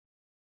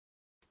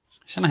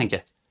Tjena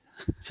Henke.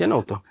 Tjena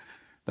Otto.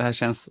 Det här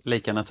känns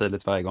lika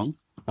naturligt varje gång.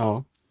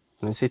 Ja,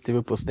 nu sitter vi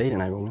uppe hos dig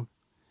den här gången.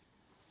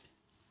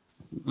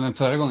 Men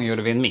förra gången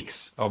gjorde vi en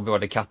mix av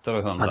både katter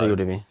och hundar. Ja, det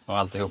gjorde vi. Och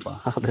alltihopa.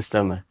 Ja, det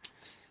stämmer.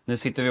 Nu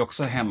sitter vi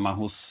också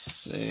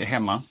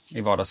hemma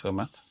i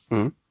vardagsrummet.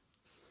 Mm.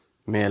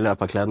 Med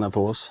löparkläderna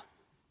på oss.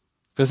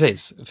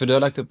 Precis, för du har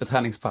lagt upp ett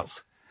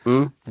träningspass.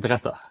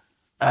 Berätta.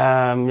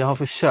 Jag har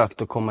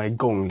försökt att komma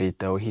igång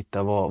lite och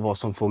hitta vad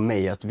som får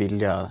mig att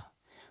vilja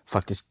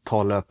faktiskt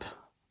ta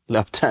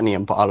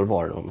löpträningen på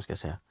allvar, om man ska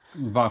säga.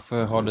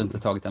 Varför har du inte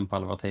tagit den på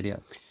allvar tidigare?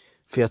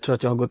 För jag tror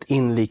att jag har gått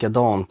in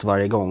likadant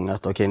varje gång.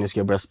 Att okej, nu ska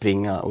jag börja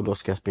springa och då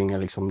ska jag springa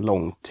liksom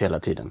långt hela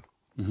tiden.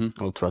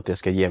 Och tror att det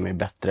ska ge mig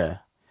bättre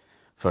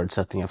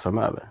förutsättningar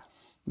framöver.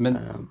 Men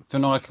för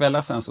några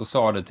kvällar sen så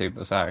sa du typ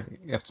så här,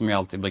 eftersom jag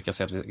alltid brukar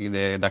säga att det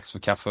är dags för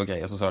kaffe och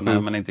grejer, så sa du,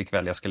 nej men inte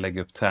ikväll, jag ska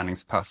lägga upp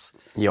träningspass.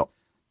 Ja.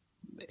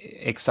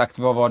 Exakt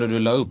vad var det du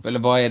la upp? Eller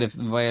vad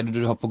är det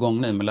du har på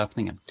gång nu med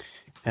löpningen?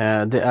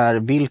 Det är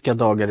vilka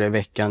dagar i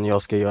veckan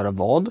jag ska göra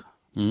vad.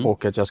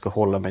 Och att jag ska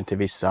hålla mig till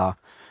vissa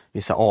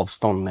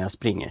avstånd när jag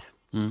springer.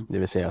 Det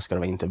vill säga, ska det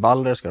vara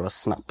intervaller, ska det vara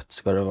snabbt,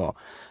 ska det vara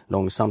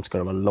långsamt, ska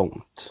det vara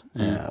långt.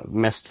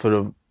 Mest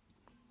för att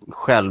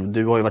själv,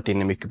 du har ju varit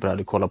inne mycket på det här,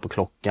 du kollar på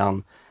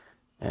klockan.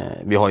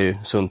 Vi har ju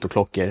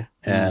Sunto-klockor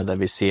där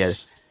vi ser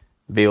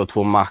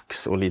VO2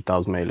 max och lite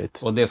allt möjligt.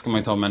 Och det ska man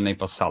ju ta med en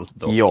nypa salt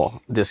då. Ja,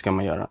 det ska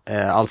man göra.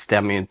 Allt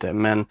stämmer ju inte,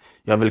 men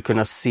jag vill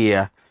kunna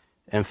se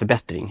en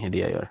förbättring i det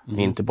jag gör.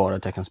 Inte bara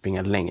att jag kan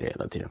springa längre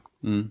hela tiden.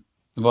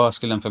 Vad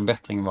skulle en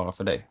förbättring vara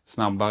för dig?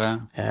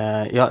 Snabbare?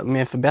 Men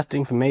en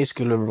förbättring för mig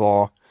skulle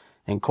vara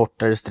en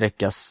kortare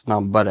sträcka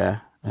snabbare,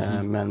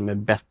 men med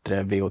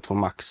bättre VO2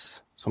 max.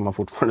 Som man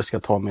fortfarande ska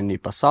ta med en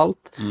nypa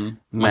salt.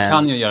 Man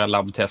kan ju göra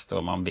labbtester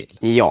om man vill.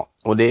 Ja,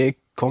 och det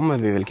kommer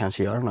vi väl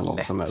kanske göra någon gång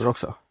framöver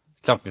också.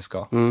 Klart vi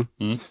ska.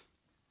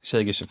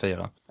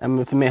 2024.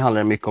 Men för mig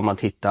handlar det mycket om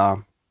att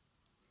hitta,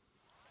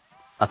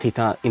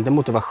 inte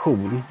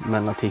motivation,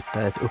 men att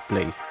hitta ett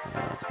upplägg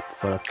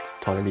för att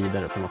ta det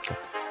vidare på något sätt.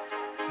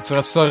 För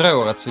att förra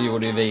året så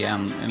gjorde vi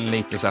en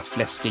lite så här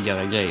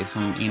fläskigare grej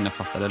som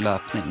innefattade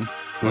löpning.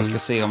 Jag ska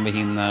se om vi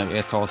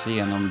hinner ta oss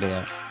igenom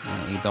det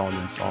i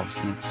dagens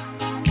avsnitt.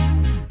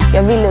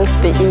 Jag ville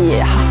upp i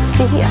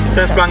hastighet.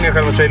 Sen sprang jag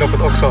själva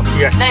trailloppet också.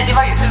 Yes. Nej, det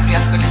var ju hur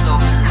jag skulle då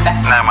bli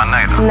bäst. När man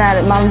är nöjd.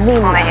 När man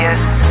vinner. Hon är ju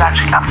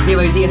världsklass. Det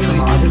var ju det som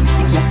var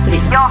riktig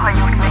klättring. Jag har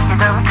gjort mycket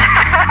dumt.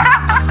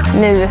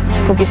 Nu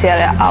fokuserar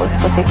jag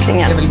allt på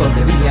cyklingen. Jag vill gå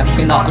till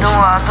VM-final.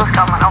 Då ska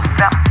man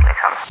offras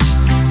liksom.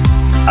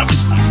 I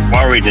was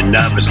worried and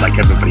nervous like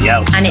everybody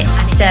else. And it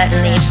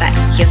certainly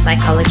affects your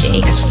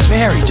psychology. It's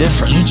very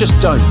different. You just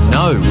don't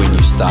know when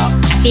you start.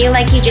 I feel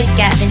like you just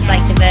get this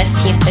like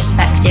diversity of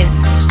perspectives.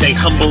 Stay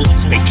humble,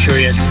 stay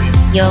curious.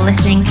 You're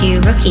listening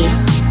to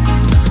Rookies.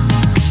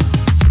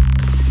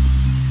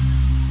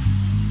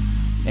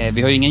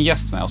 Vi har ju ingen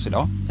gäst med oss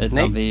idag, utan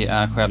Nej. Vi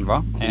är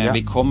själva. Ja.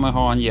 Vi kommer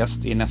ha en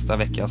gäst i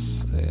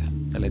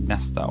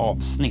nästa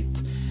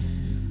avsnitt.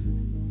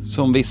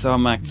 Som vissa har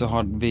märkt så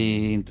har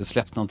vi inte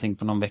släppt någonting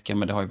på någon vecka,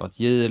 men det har ju varit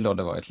jul och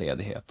det har varit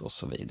ledighet och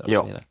så vidare. Och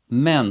så vidare.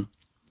 Men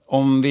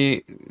om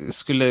vi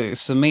skulle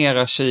summera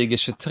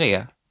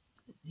 2023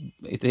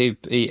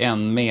 typ i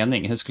en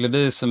mening, hur skulle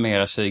du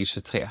summera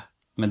 2023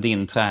 med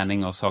din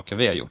träning och saker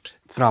vi har gjort?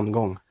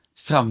 Framgång.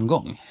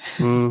 Framgång?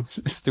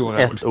 Stora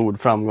Ett ord,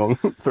 framgång.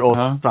 För oss,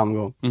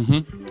 framgång.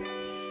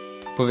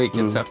 På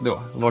vilket sätt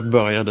då? Vart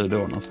börjar du då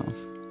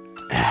någonstans?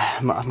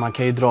 Man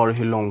kan ju dra det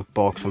hur långt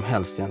bak som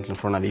helst egentligen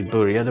från när vi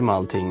började med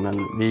allting. Men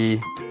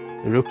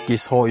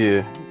ROOKIIS har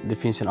ju, det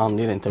finns en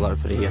anledning till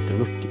varför det heter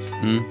ROOKIIS.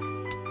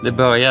 Det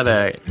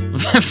började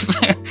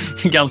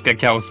ganska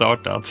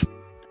kaosartat.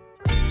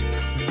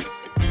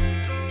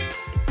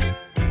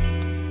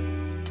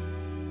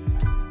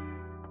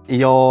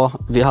 Ja,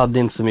 vi hade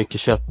inte så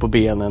mycket kött på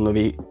benen och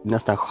vi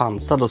nästan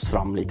chansade oss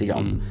fram lite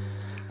grann.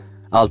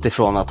 Allt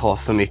ifrån att ha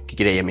för mycket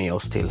grejer med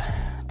oss till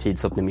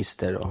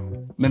tidsoptimister.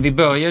 Men vi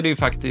började ju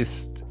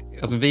faktiskt,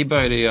 vi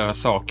började göra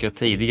saker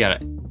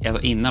tidigare,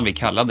 innan vi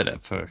kallade det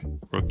för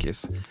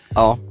ROOKIIS.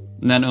 Ja.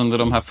 Men under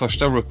de här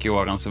första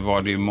rookie-åren så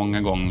var det ju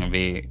många gånger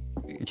vi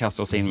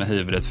kastade oss in med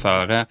huvudet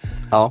före.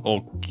 Ja.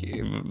 Och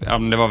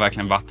det var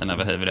verkligen vatten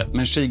över huvudet.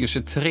 Men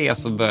 2023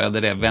 så började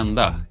det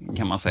vända,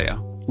 kan man säga.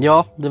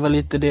 Ja, det var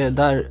lite det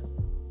där.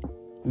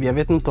 Jag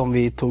vet inte om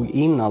vi tog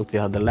in allt vi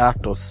hade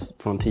lärt oss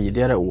från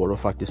tidigare år och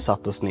faktiskt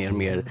satt oss ner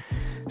mer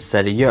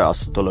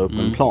seriöst och la upp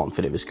en plan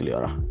för det vi skulle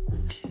göra.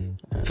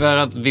 För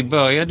att vi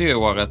började ju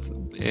året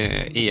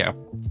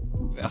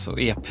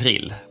i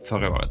april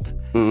förra året.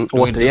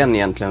 Återigen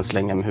egentligen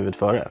slänga med huvudet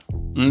före.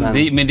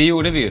 Men det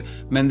gjorde vi ju.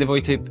 Men det var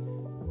ju typ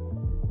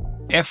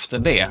efter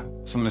det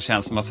som det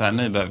känns som att så här,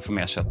 nu behöver vi få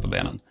mer kött på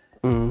benen.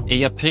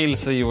 I april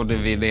så gjorde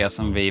vi det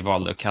som vi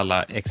valde att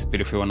kalla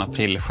Expedition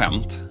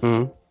Aprilskämt.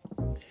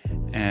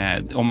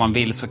 Om man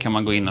vill så kan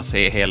man gå in och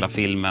se hela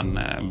filmen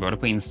både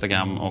på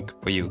Instagram och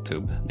på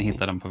YouTube. Ni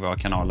hittar den på våra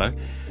kanaler.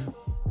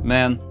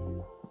 Men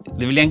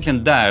det är väl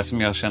egentligen där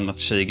som jag känner att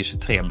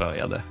 2023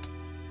 började.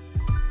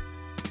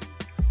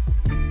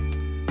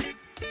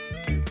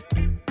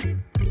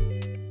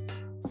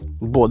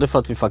 Både för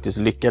att vi faktiskt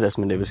lyckades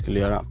med det vi skulle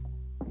göra.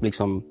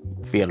 Liksom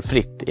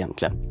felfritt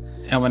egentligen.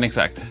 Ja, men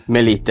exakt.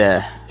 Med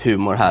lite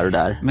humor här och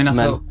där. Men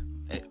alltså,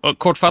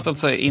 kortfattat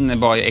så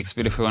innebar ju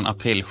Expedition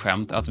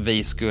Aprilskämt att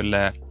vi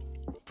skulle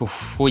på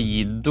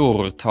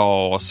skidor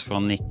ta oss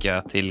från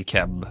Nicka till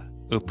Keb,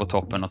 upp på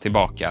toppen och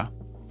tillbaka.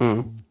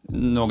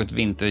 Något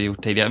vi inte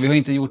gjort tidigare. Vi har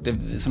inte gjort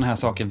såna här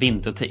saker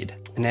vintertid.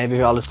 Nej, vi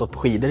har aldrig stått på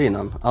skidor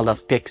innan. Aldrig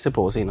haft pjäxor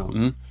på oss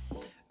innan.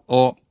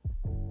 Och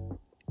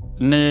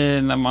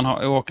nu när man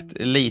har åkt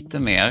lite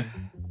mer,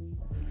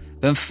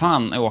 vem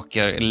fan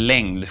åker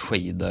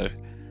längdskidor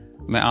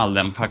med all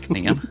den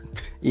packningen?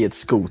 I ett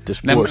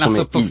skoterspår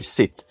som är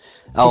isigt.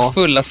 På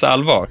fulla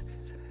allvar.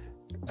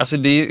 Alltså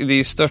det är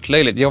ju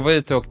störtlöjligt. Jag var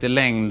ute och åkte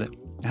längd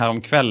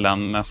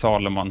häromkvällen när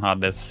Salomon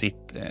hade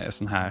sitt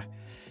sån här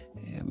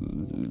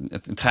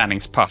ett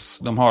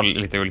träningspass. De har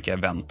lite olika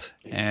event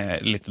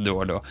lite då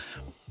och då.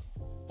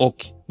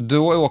 Och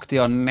då åkte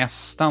jag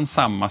nästan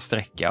samma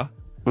sträcka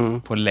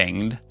på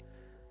längd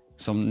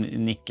som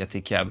Nicka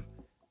till Keb.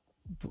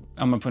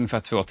 Ja, men på ungefär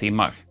 2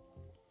 timmar.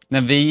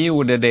 När vi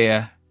gjorde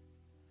det...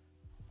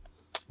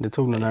 Det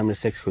tog nog närmare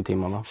 6-7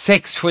 timmar, va?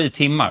 6-7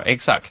 timmar,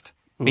 exakt.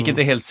 Vilket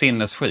är helt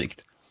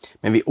sinnessjukt.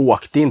 Men vi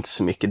åkte inte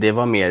så mycket. Det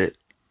var mer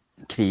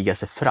kriga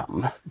sig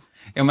fram.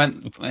 Ja,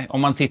 men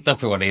om man tittar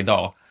på det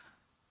idag...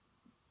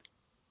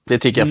 Det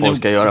tycker jag folk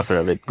ska göra för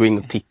övrigt. Gå in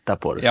och titta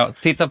på det. Ja,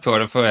 titta på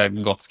det för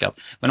ett gott skatt.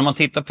 Men om man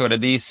tittar på det,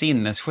 det är ju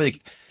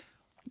sinnessjukt.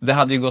 Det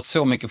hade ju gått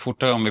så mycket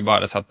fortare om vi bara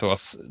hade satt på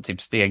oss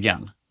typ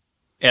stegen.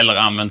 Eller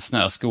använt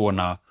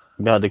snöskorna.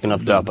 Vi hade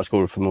kunnat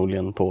löparskor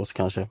förmodligen på oss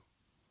kanske.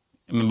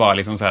 Men bara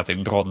liksom så här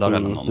typ broddar eller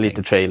någonting.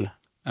 Lite trail.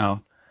 Ja.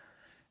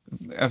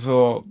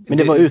 Alltså, men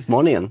det var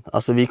utmaningen.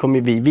 Alltså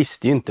vi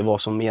visste ju inte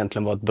vad som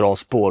egentligen var ett bra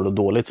spår och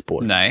dåligt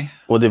spår. Nej.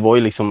 Och det var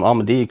ju liksom, ja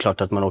men det är ju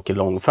klart att man åker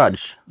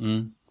långfärds.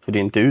 För det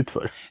är inte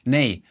utför.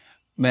 Nej,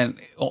 men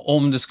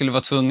om du skulle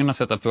vara tvungen att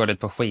sätta på dig ett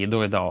par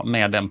skidor idag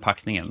med den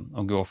packningen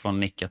och gå från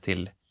Nicka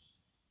till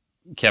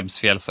Kebs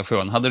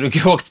fjällstation, hade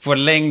du åkt på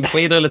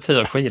längdskidor eller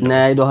turskidor?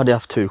 Nej, då hade jag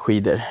haft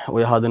turskidor.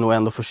 Och jag hade nog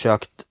ändå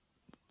försökt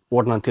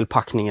ordna till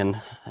packningen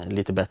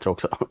lite bättre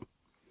också.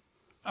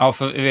 Ja,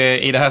 för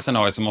i det här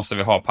scenariot så måste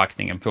vi ha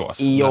packningen på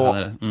oss.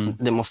 Ja,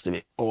 det måste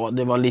vi. Och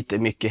det var lite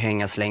mycket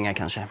hänga-slänga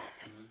kanske.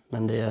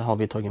 Men det har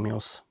vi tagit med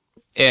oss.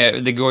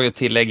 Det går ju att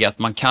tillägga att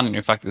man kan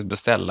ju faktiskt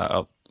beställa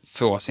att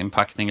få sin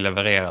packning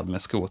levererad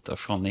med skoter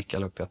från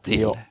Nikkaluokta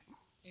till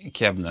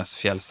Kebnes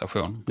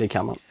fjällstation. Det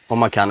kan man. Och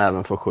man kan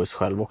även få skjuts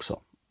själv också.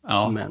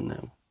 Ja. Men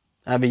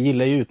vi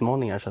gillar ju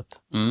utmaningar så att...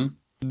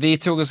 Vi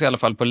tog oss i alla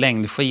fall på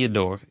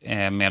längdskidor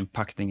med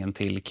packningen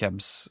till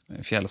Kebs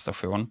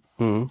fjällstation.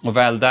 Och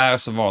väl där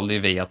så valde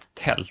vi att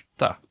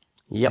tälta.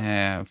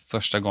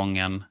 Första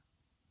gången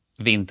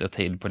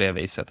vintertid på det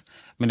viset.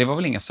 Men det var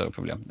väl inga större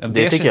problem.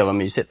 Det tycker jag var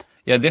mysigt.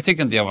 Ja, det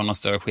tyckte inte jag var någon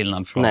större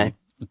skillnad från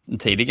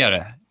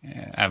tidigare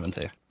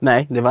äventyr.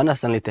 Nej, det var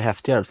nästan lite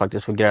häftigare att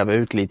faktiskt få gräva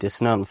ut lite i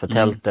snön för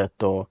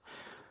tältet. Och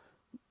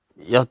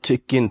jag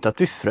tycker inte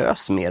att vi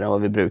frös mer än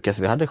vad vi brukar,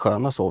 för vi hade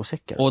sköna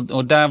sovsäckar.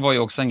 Och där var ju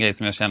också en grej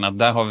som jag känner att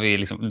där har vi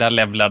liksom, där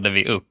levlade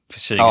vi upp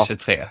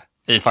 2023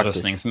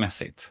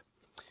 utrustningsmässigt.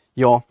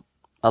 Ja,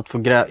 att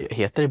få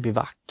heter det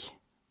bivack?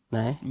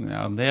 Nej.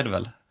 Ja, det är det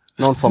väl.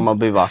 Någon form av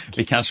bivack.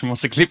 Vi kanske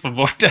måste klippa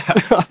bort det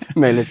här.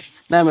 Möjligt.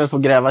 Nej, men få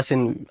gräva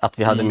att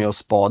vi hade med oss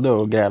spade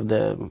och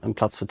grävde en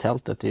plats för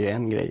tältet är ju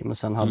en grej. Men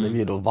sen hade vi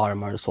ju då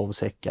varmare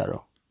sovsäckar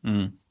och...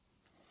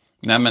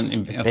 Nej,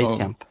 men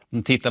alltså,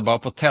 titta bara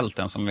på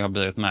tälten som vi har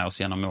burit med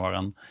oss genom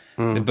åren.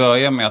 Det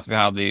börjar med att vi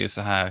hade ju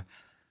så här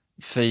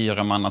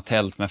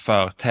 4-mannatält med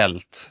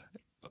förtält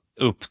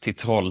upp till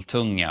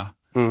Trolltunga.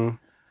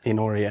 I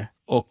Norge.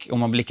 Och om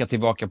man blickar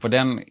tillbaka på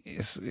den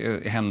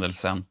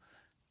händelsen,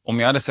 om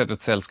jag hade sett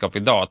ett sällskap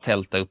idag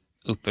tälta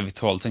uppe vid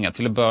Trolltunga,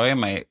 till att börja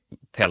med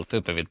tälta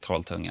uppe vid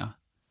Trolltunga.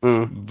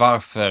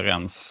 Varför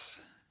ens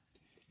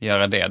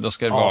göra det? Då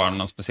ska det vara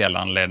någon speciell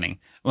anledning.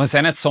 Men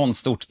sen ett sånt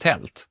stort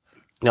tält.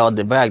 Ja,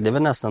 det vägde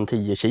väl nästan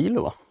 10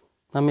 kilo, va?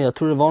 Nej, men jag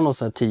tror det var någon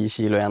sån här 10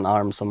 kilo en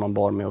arm som man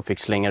bar med och fick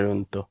slänga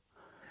runt.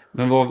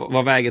 Men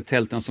vad väger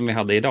tälten som vi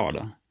hade idag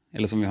då?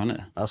 Eller som vi har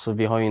nu? Alltså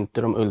vi har ju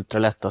inte de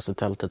ultralättaste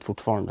tältet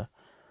fortfarande.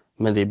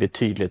 Men det är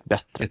betydligt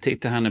bättre. Jag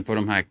tittar här nu på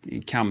de här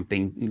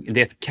camping...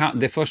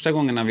 Det första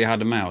gången när vi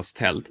hade med oss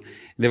tält,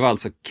 det var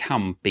alltså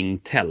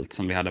campingtält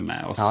som vi hade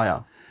med oss.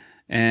 Ja.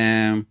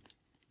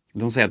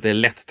 De säger att det är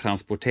lätt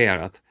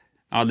transporterat.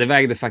 Ja, det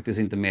vägde faktiskt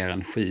inte mer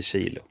än 7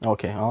 kilo.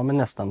 Okej, ja, men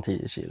nästan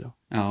 10 kilo.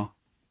 Ja.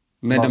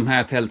 Men de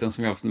här tälten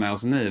som vi har haft med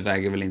oss nu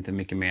väger väl inte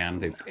mycket mer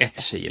än typ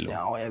 1 kilo?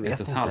 Ja, jag vet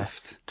inte. 1,5.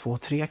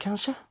 2-3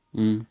 kanske?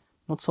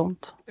 Något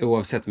sånt.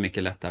 Oavsett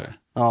mycket lättare.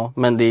 Ja,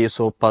 men det är ju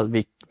så pass...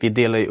 Vi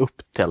delar ju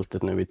upp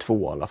tältet nu i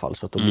 2 i alla fall,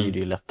 så att då blir det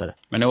ju lättare.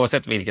 Men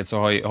oavsett vilket så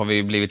har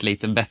vi blivit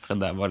lite bättre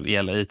där vad det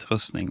gäller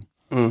utrustning.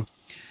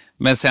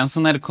 Men sen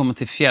så när det kommer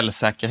till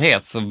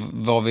fjällsäkerhet så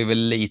var vi väl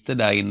lite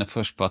där inne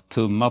först på att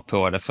tumma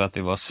på det för att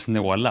vi var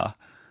snåla.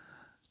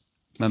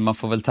 Men man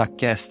får väl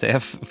tacka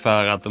STF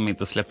för att de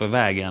inte släpper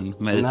vägen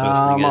med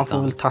utrustning. Man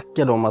får väl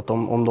tacka dem att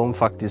om de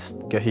faktiskt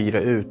ska hyra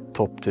ut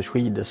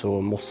topptursskidor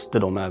så måste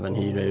de även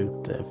hyra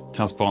ut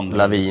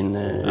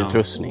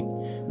lavinutrustning.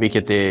 Ja.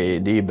 Vilket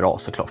det är bra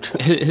såklart.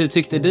 Hur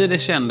tyckte du det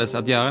kändes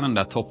att göra den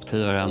där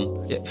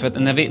toppturen? För att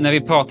när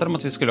vi pratade om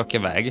att vi skulle åka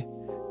iväg,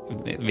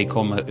 vi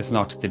kommer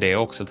snart till det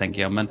också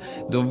tänker jag, men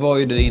då var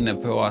ju du inne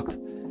på att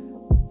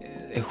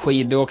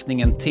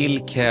skidåkningen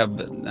till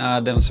Keb,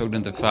 den såg du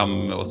inte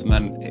fram emot,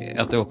 men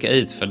att åka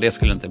ut för det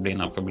skulle inte bli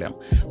några problem.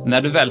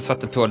 När du väl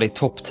satte på dig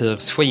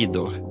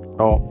topptursskidor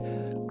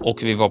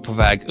och vi var på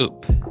väg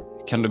upp,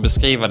 kan du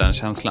beskriva den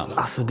känslan?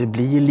 Alltså det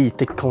blir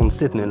lite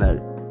konstigt nu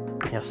när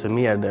jag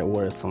summerade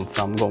året som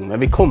framgång, men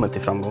vi kommer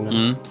till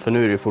framgången. För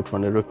nu är det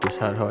fortfarande ROOKIIS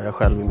här, hör jag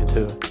själv i mitt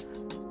huvud.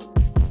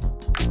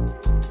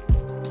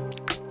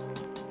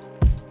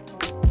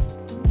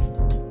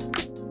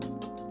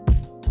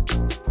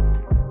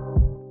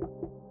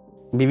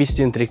 Vi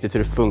visste ju inte riktigt hur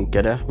det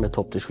funkade med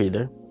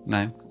topptursskidor.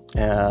 Nej.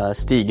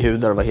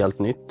 Stighudar var helt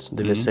nytt.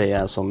 Det vill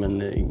säga som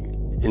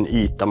en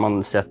yta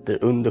man sätter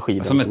under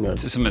skidan.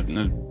 Som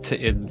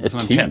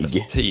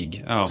ett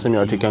tyg. Ja. Som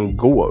gör att du kan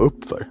gå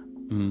upp för.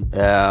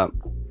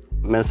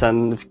 Men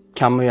sen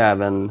kan man ju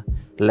även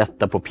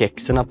lätta på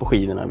pjäxorna på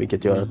skidorna,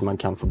 vilket gör att man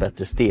kan få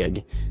bättre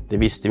steg. Det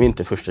visste vi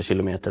inte första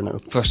kilometerna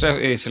upp. Första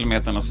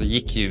kilometerna så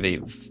gick ju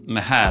vi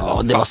med hälen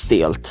fast. Det var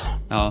stelt.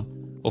 Ja.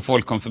 Och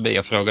folk kom förbi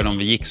och frågade om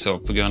vi gick så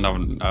på grund av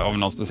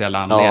någon speciell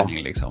anledning.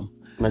 Ja, liksom.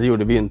 Men det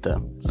gjorde vi ju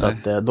inte. Så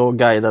att, då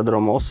guidade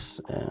de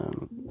oss.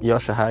 Gör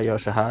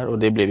så här. Och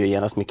det blev ju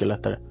genast mycket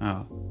lättare.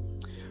 Ja.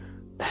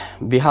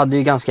 Vi hade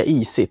ju ganska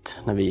isigt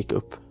när vi gick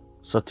upp.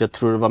 Så att jag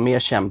tror det var mer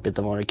kämpigt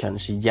än vad det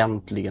kanske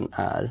egentligen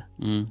är.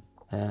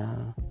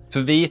 För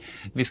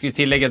vi ska ju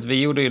tillägga att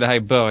vi gjorde ju det här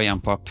i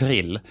början på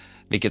april.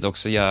 Vilket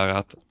också gör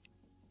att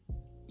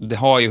det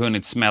har ju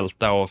hunnit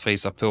smälta och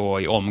frysa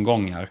på i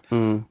omgångar.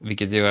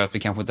 Vilket gör att vi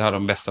kanske inte har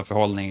de bästa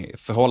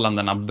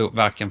förhållandena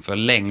varken för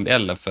längd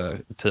eller för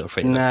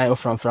turskidor. Nej, och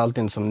framförallt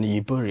inte som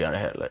nybörjare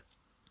heller.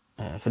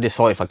 För det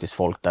sa ju faktiskt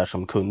folk där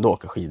som kunde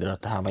åka skidor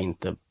att det här var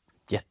inte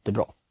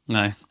jättebra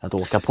att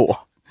åka på.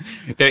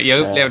 Jag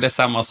upplevde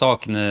samma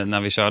sak nu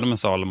när vi körde med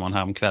Salomon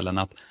här om kvällen,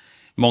 att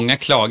många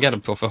klagade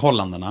på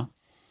förhållandena.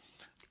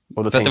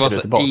 Och då tänkte du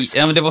tillbaks.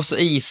 Men det var så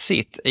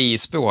isigt i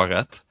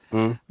spåret.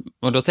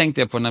 Och då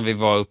tänkte jag på när vi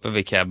var uppe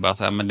vid Keb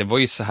att men det var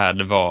ju så här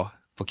det var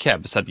på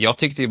Keb. Så att jag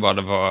tyckte ju bara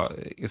det var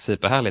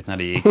superhärligt när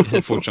det gick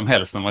hur fort som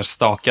helst när man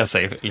stakade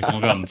sig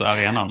liksom runt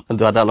arenan.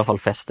 Du hade i alla fall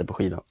fäste på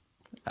skidan.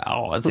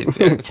 Ja, typ,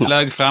 jag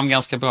flög fram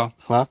ganska bra.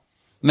 Va?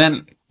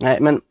 Men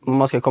om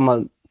man ska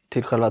komma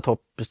till själva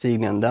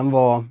toppbestigningen, det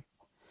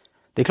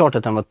är klart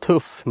att den var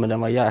tuff, men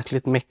den var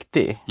jäkligt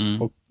mäktig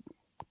och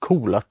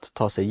cool att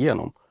ta sig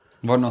igenom.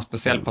 Var det någon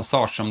speciell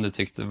passage som du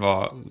tyckte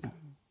var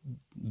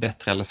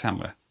bättre eller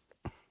sämre?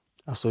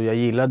 Alltså jag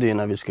gillade ju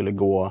när vi skulle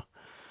gå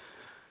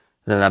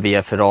den där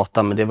via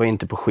Ferrata, men det var ju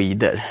inte på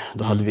skidor.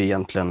 Då hade vi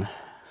egentligen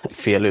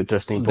fel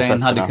utrustning på fötterna.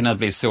 Den hade kunnat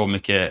bli så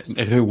mycket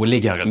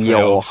roligare tror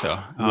jag också.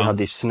 Ja, vi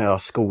hade ju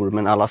snöskor,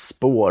 men alla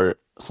spår,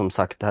 som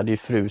sagt, det hade ju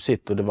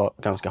frusit och det var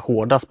ganska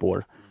hårda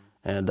spår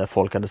där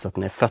folk hade satt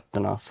ner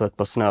fötterna. Så ett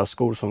par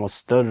snöskor som var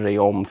större i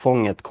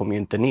omfånget kom ju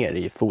inte ner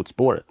i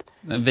fotspåret.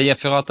 Via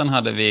Ferratan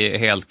hade vi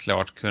helt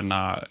klart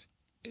kunnat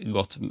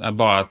gått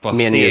bara ett par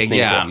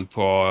stegjärn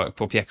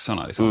på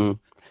pjäxorna liksom.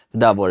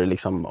 Där var det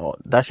liksom,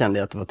 där kände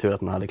jag att det var tur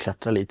att man hade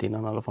klättrat lite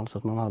innan i alla fall, så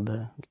att man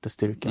hade lite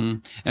styrka.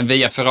 En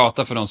via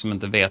ferrata, för de som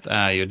inte vet,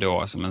 är ju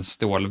då som en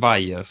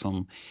stålvajer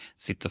som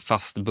sitter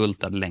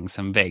fastbultad längs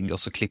en vägg och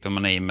så klipper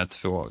man i med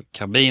 2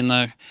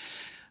 karbiner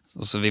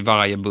och så vid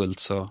varje bult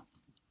så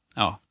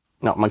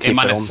man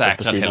klipper är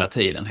säkrad hela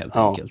tiden helt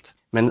enkelt.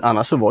 Men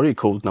annars så var det ju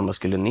coolt när man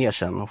skulle ner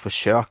sen och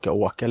försöka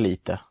åka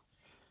lite.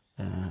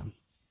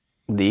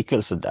 Det gick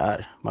väl så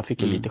där. Man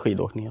fick ju lite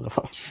skidåkning i alla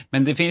fall.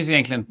 Men det finns ju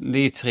egentligen, det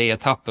är 3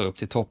 etapper upp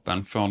till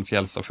toppen från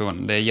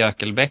fjällstationen. Det är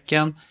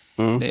Jökelbäcken,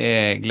 det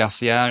är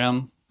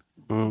glaciären,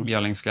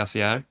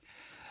 Björlingsglaciär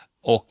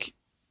och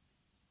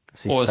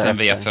sen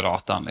via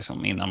Ferratan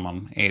liksom, innan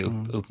man är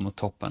upp mot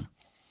toppen.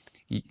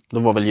 Då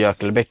var väl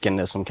Jökelbäcken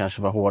det som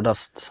kanske var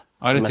hårdast.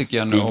 Ja, det tycker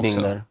jag nog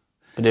också. Där.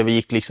 För det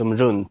gick liksom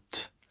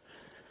runt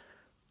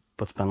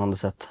på ett spännande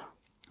sätt.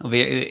 Och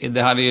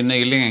det hade ju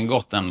nyligen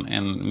gått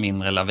en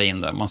mindre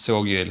lavin där. Man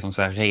såg ju liksom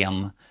så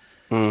här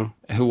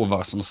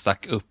hovar som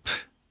stack upp.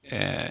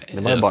 Det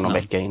var ju bara någon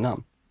vecka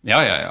innan.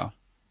 Ja.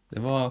 Det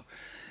var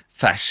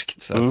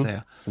färskt så att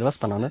säga. Det var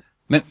spännande.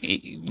 Men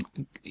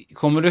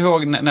kommer du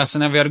ihåg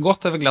när vi hade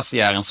gått över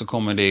glaciären så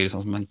kommer det ju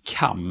liksom som en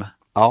kam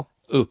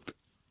upp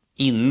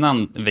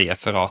innan via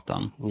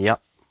Ferratan. Ja.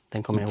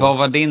 Vad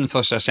var din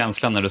första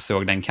känsla när du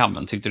såg den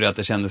kammen? Tyckte du att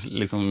det kändes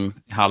liksom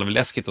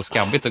halvläskigt och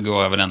skabbigt att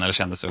gå över den, eller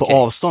kändes det okej?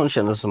 På avstånd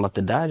kändes det som att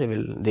det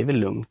är väl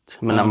lugnt.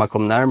 Men när man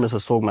kom närmare så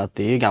såg man att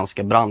det är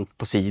ganska brant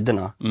på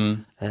sidorna.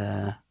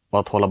 Och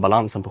att hålla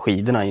balansen på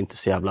skidorna är inte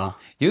så jävla...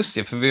 Just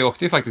det, för vi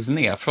åkte ju faktiskt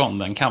ner från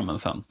den kammen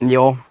sen.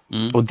 Ja,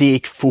 och det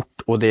gick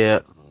fort och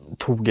det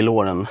tog i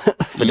låren.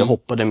 För det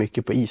hoppade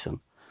mycket på isen.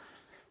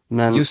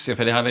 Men, just det,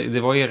 för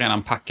det var ju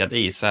redan packad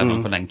is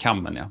även på den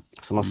kammen. Ja.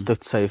 Så man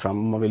studsar ju fram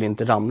och man vill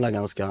inte ramla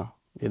ganska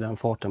i den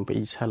farten på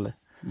is heller.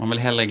 Man vill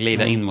hellre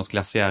glida in mot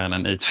glaciären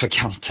än ut för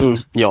kanten.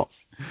 Ja.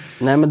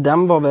 Nej, men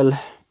den var väl...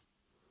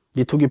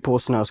 Vi tog ju på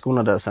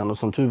snöskorna där sen och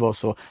som tur var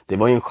så... Det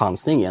var ju en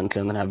chansning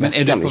egentligen, den här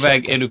väskan.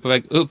 Men är du på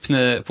väg upp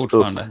nu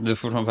fortfarande? Upp. Du är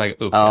fortfarande på väg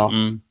upp? Ja,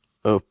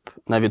 upp.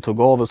 När vi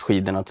tog av oss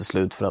skidorna till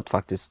slut för att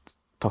faktiskt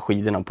ta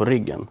skidorna på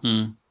ryggen.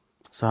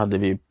 Så hade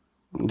vi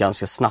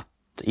ganska snabbt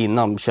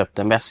innan köpt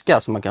en väska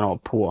som man kan ha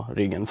på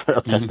ryggen för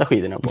att fästa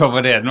skidorna på. Vad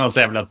var det? Någon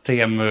jävla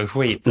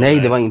Temu-skit? Nej,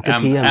 det var inte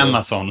Temu.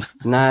 Amazon?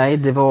 Nej,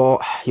 det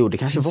var... Jo, det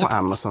kanske var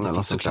Amazon. Det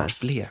finns såklart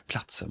fler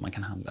platser man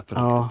kan handla på.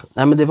 Ja,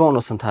 nej, men det var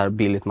något sånt här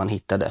billigt man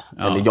hittade.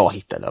 Eller jag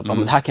hittade. Men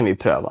det här kan vi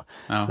pröva.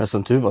 Ja. Men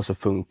som tur var så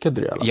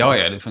funkade det i alla fall.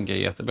 Ja, det funkar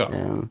jättebra.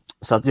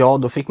 Så att ja,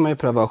 då fick man ju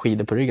pröva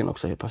skidor på ryggen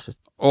också helt plötsligt.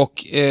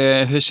 Och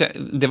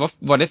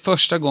var det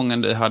första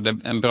gången du hade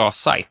en bra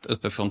sight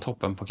uppe från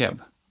toppen på Keb?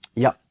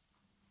 Ja.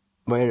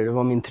 Det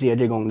var min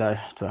 3:e gång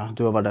där, tror jag.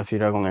 Du har varit där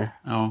 4 gånger.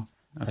 Ja,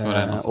 jag tror det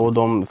är och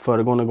de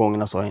föregående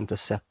gångerna så har jag inte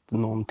sett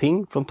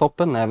någonting från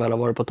toppen när jag väl har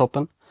varit på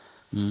toppen.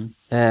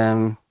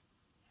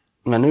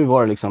 Men nu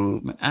var det liksom...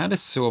 Men är det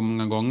så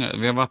många gånger?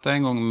 Vi har varit där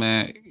en gång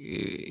med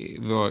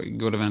vår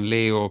gode vän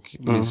Leo och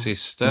min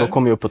syster. Då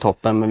kom vi upp på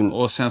toppen. Men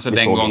och sen så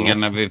den gången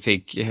när vi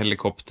fick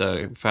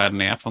helikopterfärd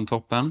ner från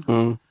toppen.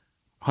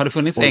 Har det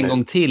funnits en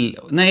gång till?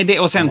 Nej,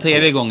 och sen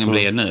 3:e gången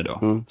blir det nu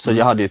då. Så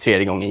jag hade ju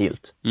 3:e gången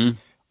gilt.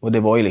 Och det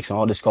var ju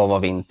liksom, det ska vara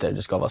vinter,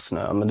 det ska vara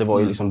snö. Men det var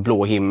ju liksom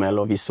blå himmel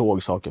och vi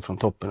såg saker från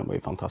toppen. Det var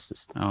ju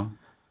fantastiskt. Ja,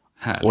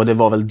 härligt. Och det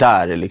var väl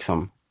där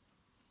liksom,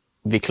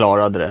 vi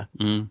klarade det.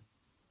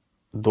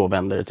 Då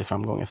vände det till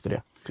framgång efter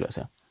det, skulle jag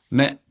säga.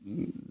 Men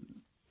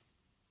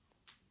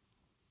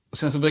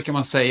sen så brukar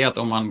man säga att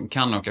om man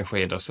kan åka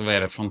skidor så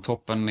är det från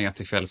toppen ner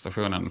till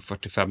fällstationen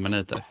 45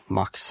 minuter.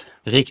 Max.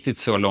 Riktigt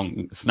så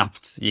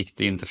snabbt gick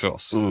det inte för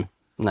oss.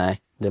 Nej,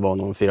 det var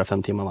nog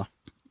 4-5 timmar va?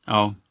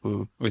 Ja,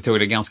 vi tog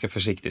det ganska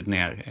försiktigt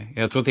ner.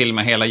 Jag tror till och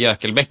med hela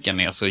Jökelbäcken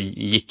ner så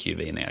gick ju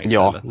vi ner istället.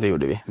 Ja, det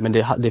gjorde vi. Men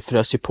det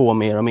frös ju på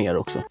mer och mer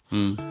också.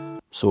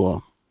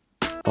 Så,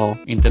 ja.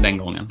 Inte den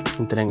gången.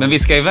 Men vi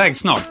ska iväg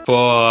snart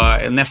på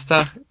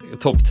nästa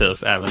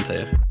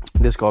topptidsäventyr.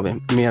 Det ska vi.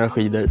 Mera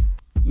skidor.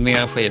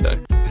 Mera skidor.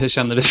 Hur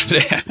känner du för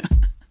det?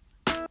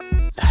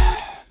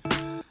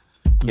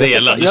 Du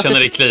känner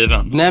dig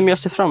kliven? Nej, men jag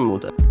ser fram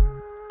emot det.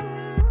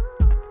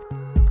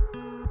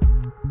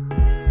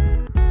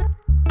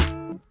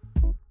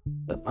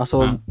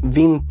 Alltså,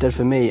 vinter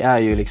för mig är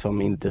ju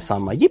liksom inte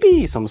samma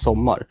yippie som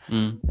sommar.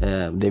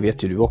 Det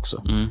vet ju du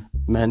också.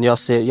 Men jag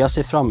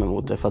ser fram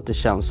emot det för att det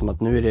känns som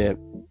att nu är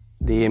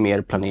det är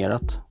mer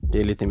planerat. Det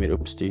är lite mer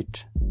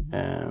uppstyrt.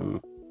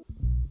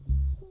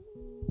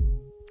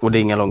 Och det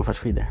är inga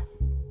långfärdsskidor.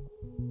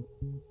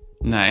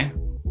 Nej,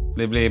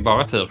 det blir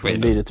bara turskidor. Det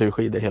blir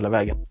turskidor hela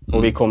vägen.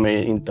 Och vi kommer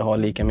inte ha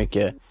lika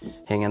mycket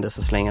hängandes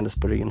och slängandes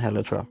på ryggen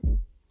heller, tror jag.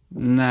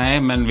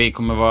 Nej, men vi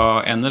kommer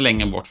vara ännu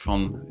längre bort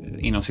från,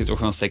 inom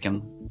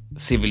situationstecken,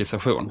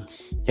 civilisation.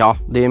 Ja,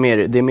 det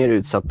är mer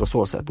utsatt på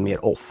så sätt,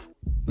 mer off.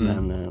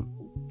 Men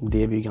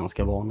det är vi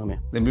ganska vana med.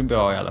 Det blir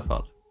bra i alla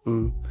fall.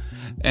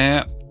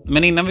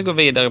 Men innan vi går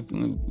vidare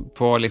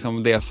på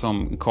liksom det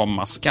som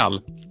komma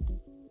skall.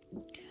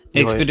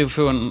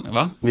 Expedition,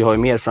 va? Vi har ju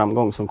mer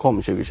framgång som kom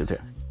 2023.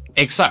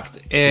 Exakt,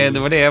 det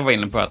var det jag var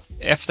inne på. Att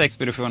efter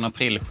Expedition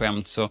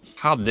Aprilskämt så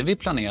hade vi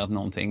planerat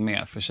någonting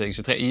mer för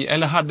 2023.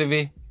 Eller hade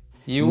vi...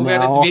 Jo,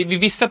 vi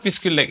visste att vi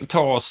skulle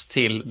ta oss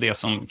till det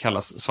som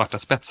kallas svarta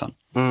spetsen.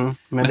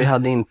 Men vi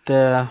hade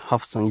inte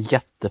haft sån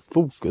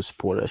jättefokus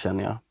på det,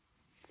 känner jag.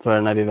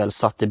 För när vi väl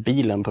satt i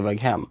bilen på väg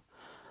hem.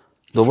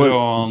 Då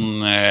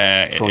från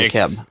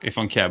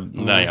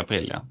Keb, där i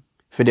april, ja.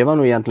 För det var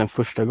nog egentligen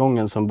första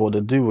gången som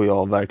både du och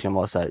jag verkligen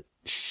var så här: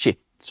 shit,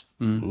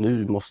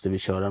 nu måste vi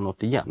köra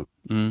något igen.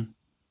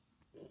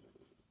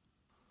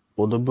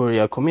 Och då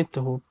jag kommer inte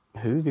ihåg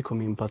hur vi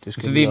kom in på att vi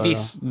skulle göra...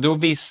 Då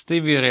visste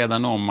vi ju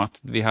redan om att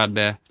vi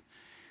hade...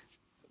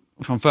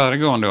 Från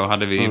föregående år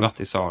hade vi varit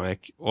i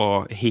Sarek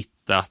och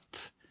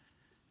hittat...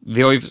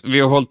 Vi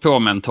har hållit på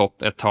med en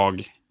topp ett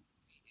tag.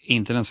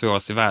 Inte den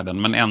svåraste i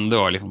världen, men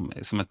ändå liksom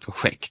som ett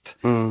projekt.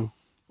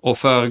 Och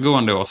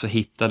föregående år så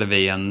hittade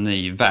vi en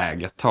ny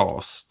väg att ta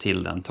oss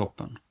till den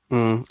toppen.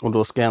 Och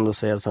då ska jag ändå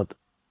säga så att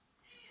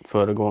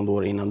föregående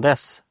år innan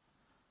dess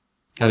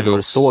hade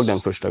vi såg den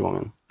första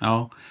gången.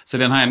 Ja, så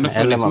den har ändå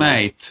funnits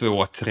med i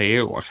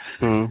 2-3 år.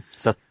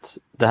 Så att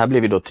det här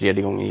blev ju då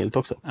 3:e gången helt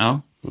också.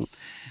 Ja.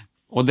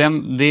 Och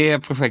det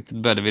projektet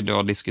började vi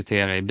då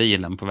diskutera i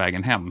bilen på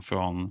vägen hem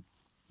från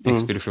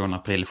Expedition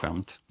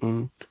Aprilskämt.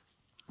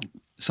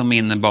 Som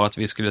innebar att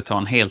vi skulle ta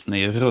en helt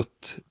ny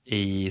rutt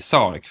i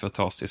Sarek för att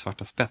ta oss till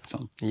Svarta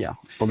spetsen. Ja,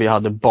 och vi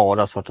hade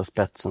bara Svarta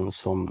spetsen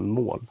som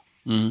mål.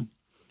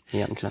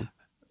 Egentligen.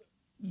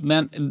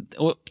 Men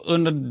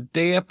under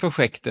det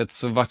projektet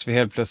så vart vi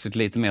helt plötsligt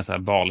lite mer så här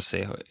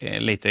valsig,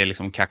 lite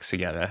liksom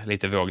kaxigare,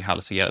 lite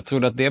våghalsigare. Tror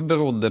du att det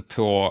berodde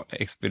på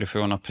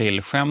Expedition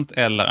Aprilskämt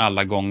eller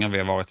alla gånger vi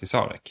har varit i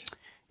Sarek?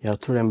 Jag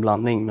tror det är en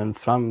blandning, men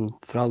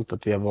framförallt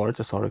att vi har varit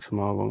i Sarek så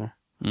många gånger.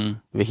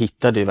 Vi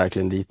hittade ju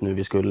verkligen dit nu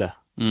vi skulle.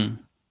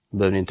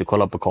 Behövde inte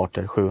kolla på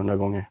kartor 700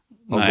 gånger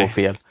och gå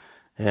fel.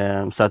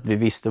 Så att vi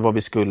visste vad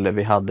vi skulle,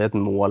 vi hade ett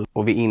mål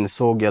och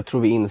jag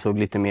tror vi insåg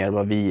lite mer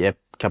vad vi är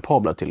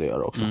kapabla till att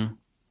göra också.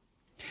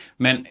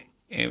 Men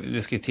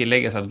det ska ju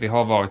tilläggas att vi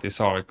har varit i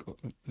Sarek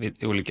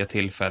vid olika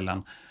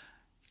tillfällen,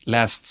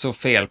 läst så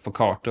fel på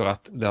kartor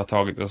att det har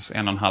tagit oss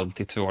 1,5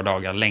 till 2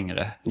 dagar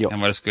längre än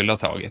vad det skulle ha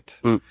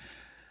tagit.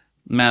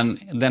 Men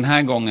den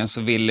här gången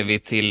så ville vi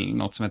till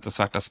något som heter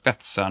Svarta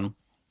spetsen.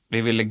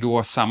 Vi ville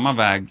gå samma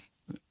väg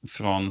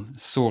från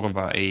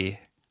Sorva i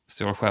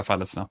Stora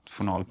Sjöfallets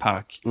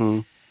nationalpark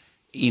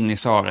in i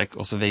Sarek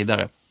och så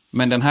vidare.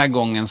 Men den här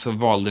gången så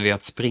valde vi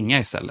att springa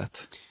istället.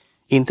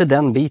 Inte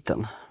den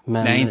biten.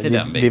 Men nej, inte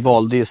den biten. Vi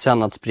valde ju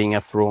sen att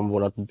springa från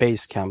vårt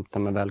basecamp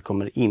när man väl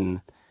kommer in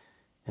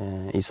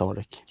i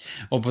Sarek.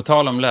 Och på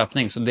tal om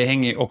löpning, så det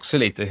hänger ju också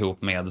lite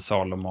ihop med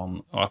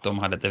Salomon och att de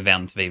hade ett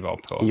event vi var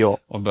på. Ja.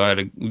 Och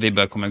vi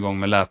började komma igång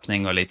med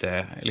löpning och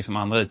lite liksom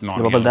andra utmaningar.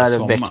 Det var väl där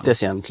det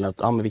väcktes egentligen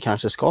att men vi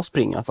kanske ska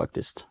springa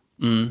faktiskt.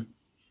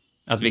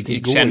 Att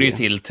vi kände ju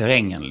till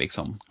terrängen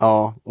liksom.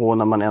 Ja, och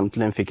när man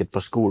äntligen fick ett par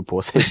skor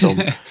på sig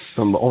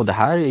som det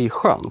här är ju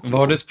skönt. Liksom. Vad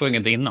har du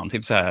sprungit innan?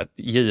 Typ så här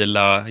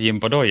gila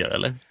gympadojor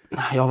eller?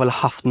 Jag har väl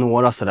haft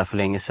några sådär för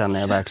länge sedan när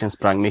jag verkligen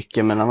sprang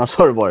mycket. Men annars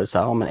har det varit så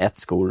här,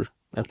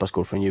 ett par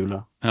skor från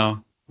Jula. Ja.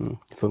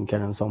 Funkar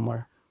en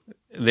sommar.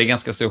 Det är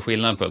ganska stor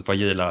skillnad på ett par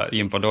gila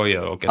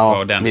gympadojor och ett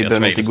par ordentliga vi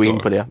behöver inte gå in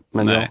på det.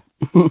 Men nej.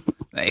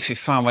 Nej, fy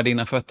fan vad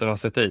dina fötter har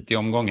sett ut i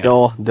omgången.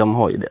 Ja, de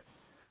har ju det.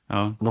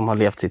 Ja. De har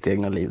levt sitt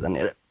egna liv där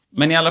nere.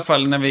 Men i alla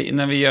fall,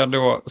 när vi gör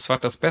då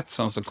Svarta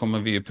spetsen så kommer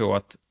vi ju på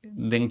att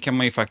den kan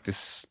man ju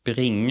faktiskt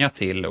springa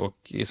till och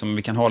liksom,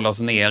 vi kan hålla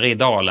oss nere i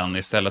dalen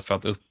istället för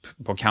att upp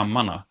på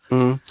kammarna.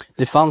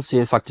 Det fanns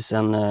ju faktiskt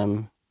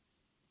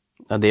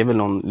det är väl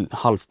någon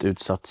halvt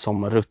utsatt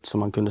sommarrutt som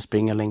man kunde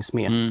springa längs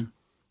med.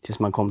 Tills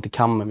man kom till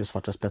kammen vid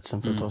Svarta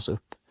spetsen för att ta sig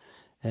upp.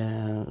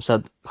 Så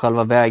att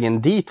själva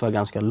vägen dit var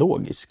ganska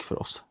logisk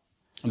för oss.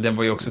 Den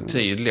var ju också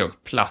tydlig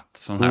och platt,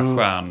 sån här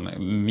skön,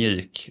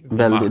 mjuk.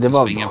 Det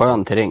var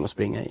skön terräng att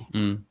springa i.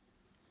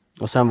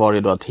 Och sen var det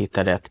då att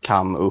hitta rätt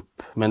kam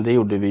upp. Men det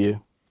gjorde vi ju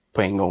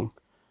på en gång.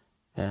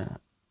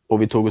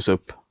 Och vi tog oss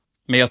upp.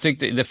 Men jag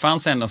tyckte det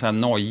fanns ändå så här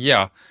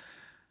noja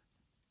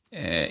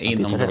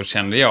inombords,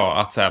 kände jag.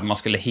 Att så här, man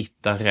skulle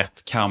hitta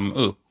rätt kam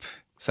upp.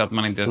 Så att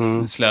man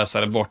inte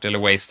slösade bort eller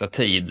wasted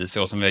tid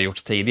så som vi har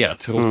gjort tidigare.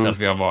 Trott att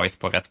vi har varit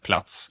på rätt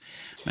plats.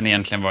 Men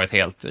egentligen varit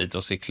helt ute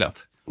och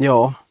cyklat.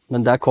 Ja,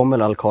 men där kommer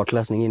all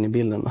kartläsning in i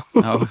bilden.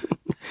 Ja.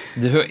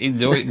 Du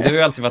har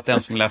ju alltid varit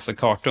den som läser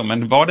kartor.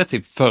 Men var det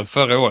typ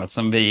förra året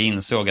som vi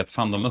insåg att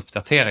fan, de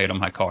uppdaterar ju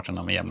de här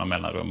kartorna med jämna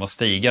mellanrum och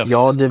stiger.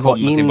 Ja, det var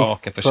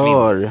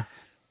inför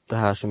det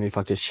här som vi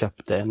faktiskt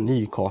köpte en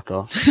ny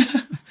karta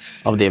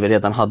av det vi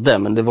redan hade.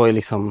 Men det var ju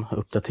liksom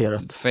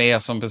uppdaterat. För er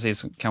som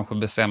precis kanske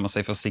bestämmer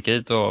sig för att sticka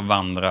ut och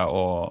vandra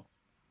och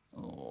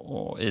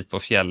ut på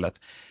fjället.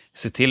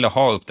 Se till att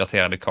ha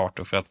uppdaterade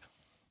kartor. För att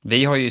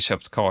vi har ju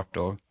köpt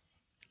kartor,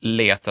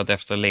 letat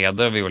efter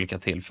leder vid olika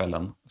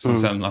tillfällen som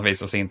sen har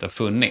visat sig inte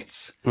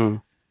funnits.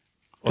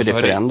 För det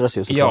förändras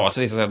ju såklart. Ja,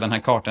 så visar sig att den här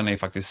kartan är ju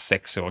faktiskt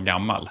 6 år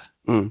gammal.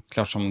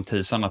 Klart som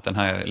tisan att den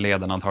här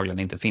leden antagligen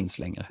inte finns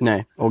längre.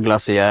 Nej, och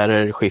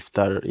glaciärer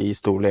skiftar i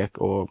storlek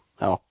och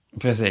ja.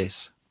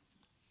 Precis.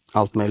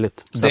 Allt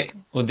möjligt.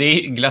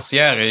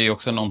 Glaciärer är ju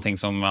också någonting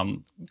som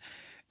man,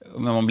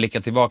 när man blickar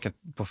tillbaka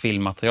på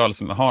filmmaterial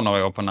som har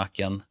några år på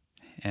nacken,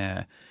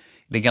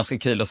 det är ganska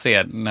kul att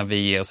se när vi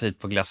ger oss hit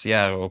på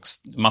glaciärer. Och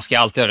man ska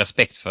alltid ha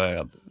respekt för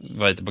att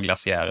vara ute på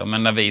glaciärer.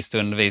 Men när vi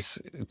stundvis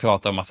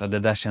pratar om att det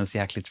där känns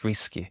jäkligt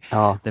risky.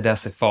 Ja. Det där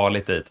ser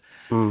farligt ut.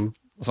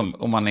 Som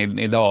om man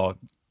idag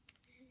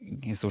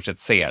i stort sett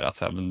ser att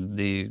så här,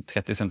 det är ju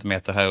 30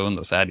 centimeter här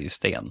under så är det ju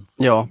sten.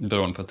 Ja.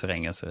 Beroende på hur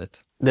terrängen ser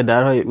ut. Men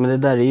det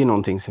där är ju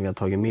någonting som vi har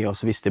tagit med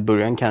oss. Visst, i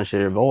början kanske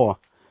det var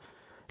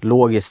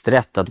logiskt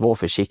rätt att vara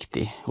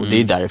försiktig. Och det är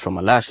ju därifrån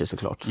man lär sig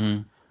såklart.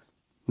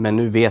 Men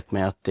nu vet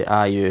man att det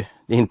är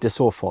inte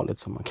så farligt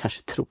som man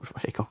kanske tror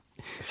varje gång.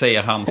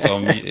 Säger han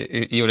som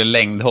gjorde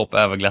längdhopp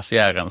över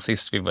glaciären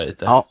sist vi var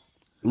ute. Ja,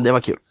 det var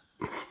kul.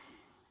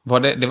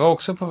 Det var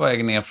också på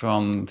väg ner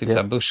från typ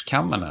så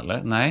Buschkammen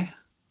eller? Nej?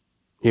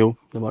 Jo,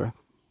 det var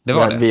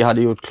det. Vi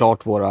hade gjort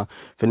klart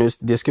för nu,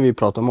 det ska vi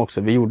prata om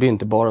också. Vi gjorde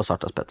inte bara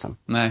Svarta spetsen.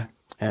 Nej.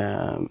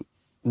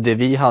 Det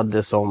vi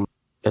hade som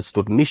ett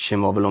stort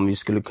mission var väl om vi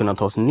skulle kunna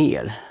ta oss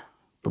ner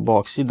på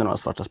baksidan av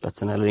Svarta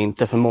spetsen eller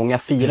inte, för många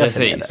firar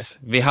sig ner där.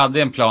 Vi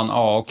hade en plan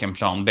A och en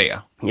plan B.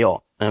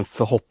 Ja, en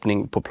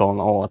förhoppning på plan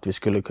A att vi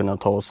skulle kunna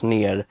ta oss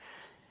ner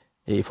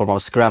i form av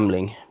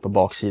scrambling på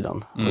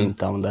baksidan och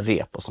inte använda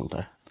rep och sånt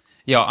där.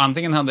 Ja,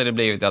 antingen hade det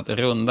blivit att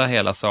runda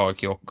hela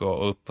Sarkjokk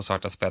och upp på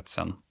Svarta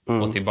spetsen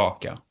och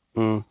tillbaka.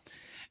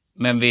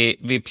 Men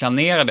vi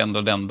planerade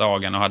ändå den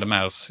dagen och hade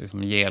med oss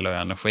liksom gel och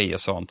energi och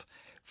sånt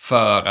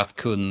för att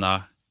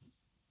kunna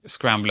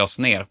scrambla oss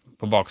ner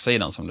på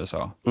baksidan som du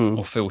sa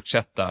och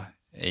fortsätta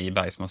i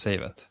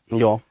bergsmassivet.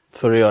 Ja,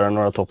 för att göra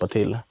några toppar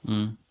till.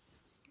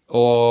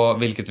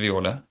 Och vilket vi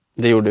gjorde?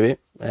 Det gjorde vi.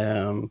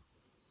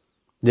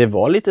 Det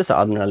var lite så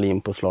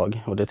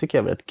adrenalinpåslag och det tycker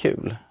jag var rätt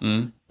kul.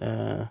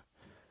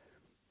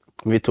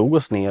 Vi tog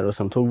oss ner och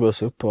sen tog vi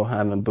oss upp på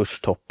även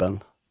Börstoppen.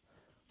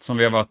 Som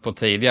vi har varit på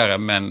tidigare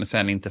men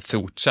sen inte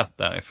fortsatt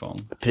därifrån.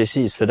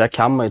 Precis, för där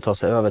kan man ju ta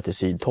sig över till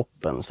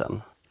Sydtoppen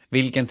sen.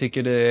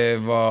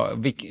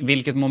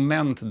 Vilket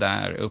moment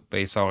där uppe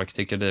i Sarek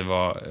tycker du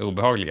var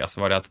obehagligast?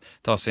 Var det att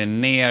ta sig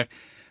ner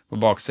på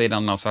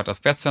baksidan av Svarta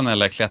spetsen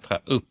eller klättra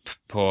upp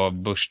på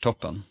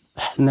Börstoppen?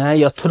 Nej,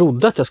 jag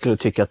trodde att jag skulle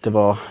tycka att det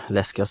var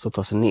läskigast att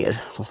ta sig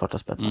ner från Svarta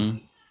spetsen.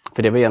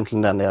 För det var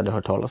egentligen den jag hade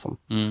hört talas om.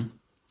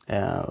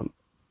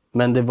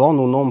 Men det var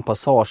nog någon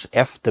passage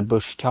efter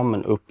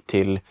Börskammen upp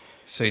till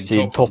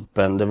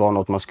Sydtoppen. Det var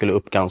något man skulle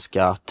upp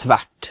ganska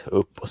tvärt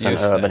upp och sen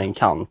över en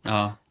kant.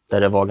 Ja.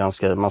 Där det var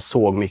ganska, man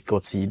såg mycket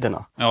åt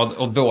sidorna. Ja,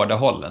 åt båda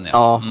hållen.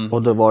 Ja,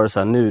 och då var det så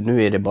här,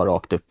 nu är det bara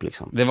rakt upp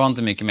liksom. Det var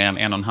inte mycket mer än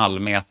 1,5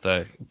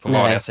 meter på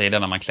varje sida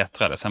när man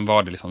klättrade. Sen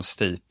var det liksom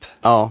stup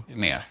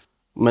ner.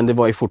 Men det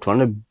var ju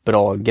fortfarande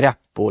bra grepp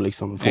och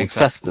liksom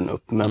fotfästen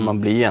upp. Men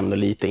man blir ju ändå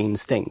lite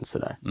instängd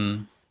sådär.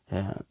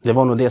 Det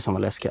var nog det som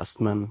var läskigast,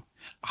 men...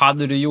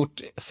 Hade du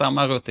gjort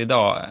samma rutt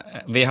idag?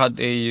 Vi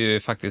hade ju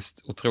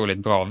faktiskt otroligt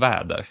bra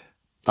väder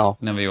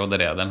när vi gjorde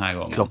det den här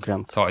gången.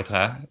 Klockrent. Ta i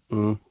trä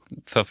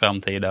för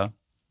framtida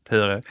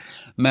turer.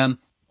 Men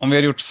om vi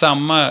hade gjort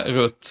samma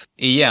rutt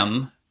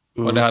igen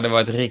och det hade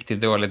varit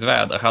riktigt dåligt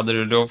väder, hade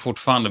du då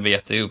fortfarande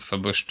begett dig upp för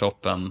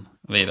Börstoppen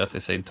vidare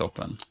till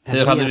Sydtoppen?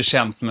 Hur hade du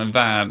känt med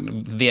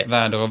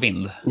väder och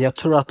vind? Jag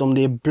tror att om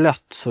det är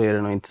blött så är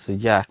det nog inte så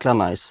jäkla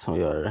nice att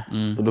göra det.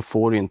 För då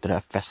får du inte det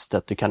här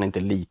fästet. Du kan inte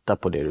lita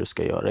på det du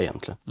ska göra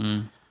egentligen.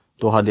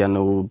 Då hade jag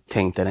nog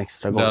tänkt en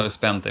extra gång. Du hade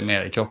spänt dig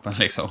mer i kroppen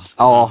liksom.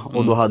 Ja,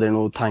 och då hade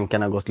nog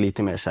tankarna gått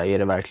lite mer så här, är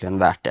det verkligen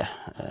värt det?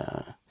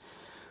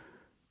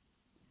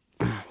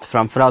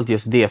 Framförallt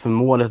just det, för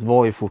målet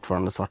var ju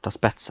fortfarande Svarta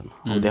spetsen.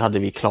 Och det hade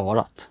vi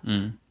klarat.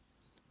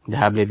 Det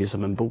här blev ju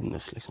som en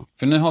bonus liksom.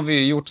 För nu har vi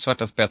ju gjort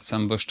Svarta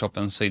spetsen,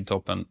 Börstoppen,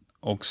 Sydtoppen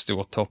och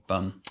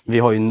Stortoppen. Vi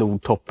har ju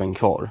Nordtoppen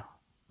kvar.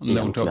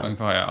 Nordtoppen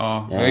kvar,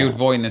 ja. Vi har gjort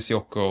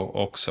Voinesjokko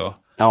också.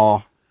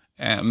 Ja.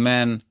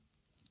 Men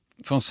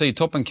från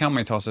Sydtoppen kan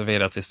man ju ta sig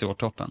vidare till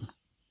Stortoppen.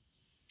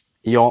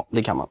 Ja,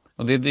 det kan man.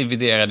 Och det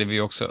dividerade vi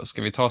också.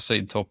 Ska vi ta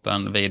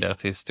Sydtoppen vidare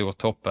till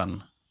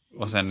Stortoppen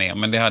och sen ner?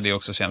 Men det hade ju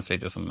också känts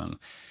lite som en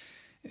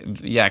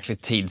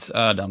jäkligt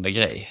tidsödande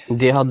grej.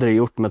 Det hade det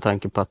gjort med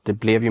tanke på att det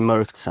blev ju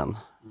mörkt sen.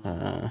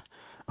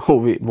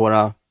 Och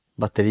våra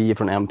batterier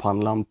från en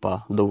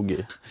pannlampa dog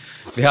ju.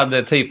 Vi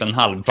hade typ en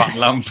halv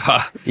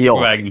pannlampa på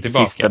vägen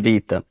tillbaka. Sista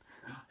biten.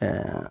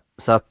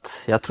 Så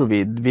att jag tror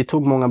vi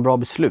tog många bra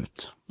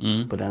beslut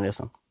på den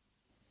resan.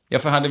 Ja,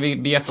 för hade vi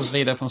begett oss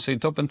vidare från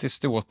Sydtoppen till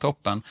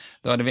Stortoppen,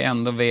 då hade vi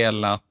ändå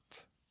velat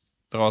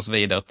dra oss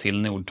vidare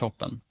till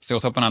Nordtoppen.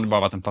 Stortoppen hade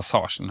bara varit en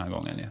passage den här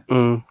gången ju.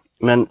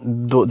 Men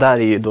där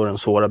är ju då den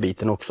svåra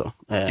biten också.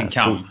 En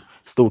kam.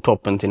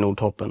 Stortoppen till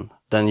Nordtoppen.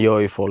 Den gör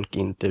ju folk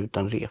inte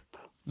utan rep.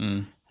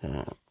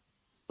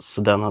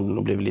 Så den hade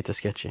nog blivit lite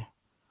sketchy.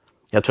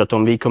 Jag tror att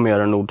om vi kommer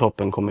göra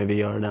Nordtoppen kommer vi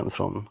göra den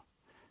från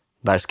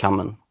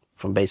bergskammen.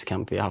 Från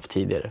basecamp vi har haft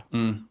tidigare.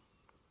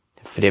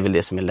 För det är väl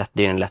det som är lätt.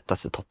 Det är den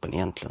lättaste toppen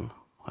egentligen.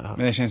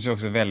 Men det känns ju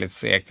också väldigt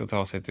segt att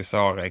ta sig till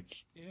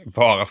Sarek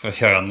bara för att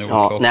köra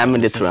Nordtoppen. Ja, nej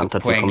men det tror jag inte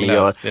att vi kommer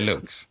göra.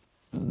 Deluxe.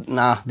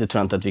 Nej, det tror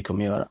jag inte att vi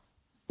kommer göra.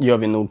 Gör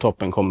vi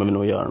Nordtoppen kommer vi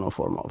nog göra någon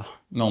form av...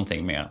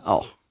 Någonting mer.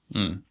 Ja.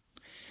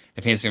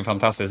 Det finns ju en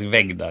fantastisk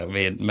vägg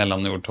där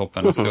mellan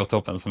Nordtoppen och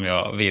Stortoppen som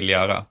jag vill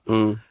göra.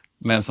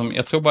 Men som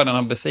jag tror bara den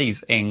har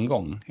besegits en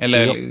gång.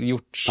 Eller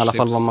gjorts i alla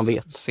fall vad man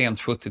vet. Sent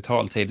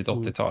 70-tal, tidigt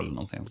 80-tal eller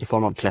någonting. I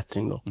form av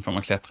klättring då. I form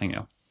av klättring,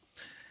 ja.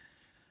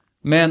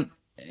 Men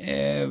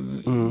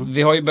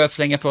vi har ju börjat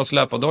slänga på oss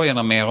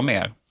löpardojorna mer och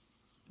mer.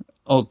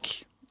 Och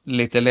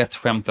lite lätt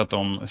skämtat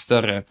om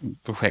större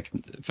projekt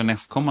för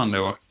nästkommande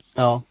år.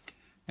 Ja.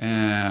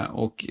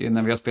 Och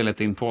när vi har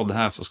spelat in podd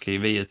här så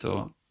skriver vi ut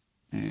och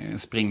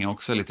springer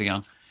också lite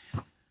grann.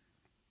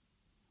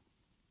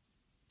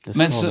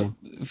 Men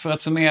för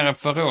att summera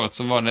förra året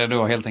så var det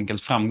då helt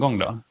enkelt framgång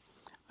då?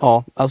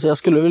 Ja, alltså jag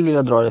skulle väl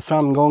vilja dra det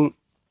framgång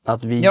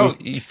att vi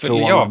gick från...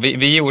 Ja,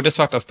 vi gjorde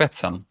Svarta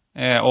spetsen.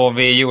 Och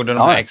vi gjorde de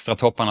här extra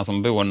topparna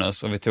som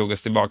bonus och vi tog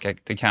oss tillbaka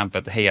till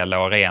campet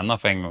hela och rena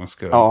för en gångs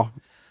skull. Ja,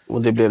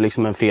 och det blev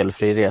liksom en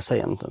felfri resa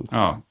egentligen.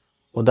 Ja.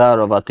 Och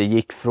därav att det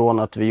gick från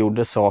att vi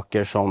gjorde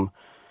saker som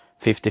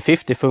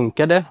 50-50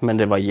 funkade, men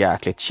det var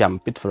jäkligt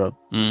kämpigt för att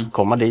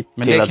komma dit.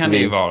 Men till det att kan det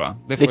ju vara.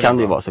 Det kan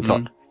det ju vara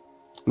såklart.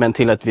 Men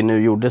till att vi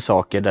nu gjorde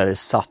saker där det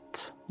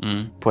satt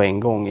på en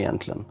gång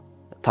egentligen.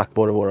 Tack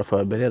vare våra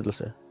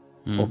förberedelser.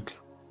 Och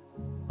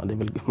ja, det är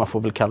väl, man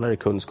får väl kalla det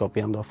kunskap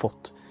vi ändå har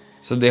fått.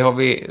 Så det har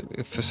vi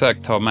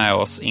försökt ta med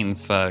oss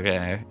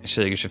inför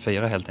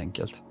 2024 helt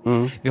enkelt.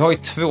 Vi har ju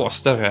 2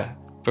 större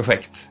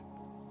projekt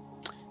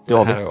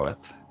det här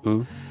året.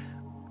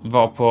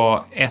 Var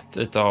på ett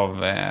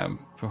utav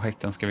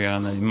projekten ska vi göra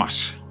nu i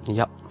mars.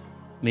 Ja.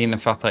 Det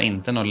innefattar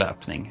inte någon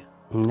löpning.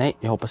 Nej,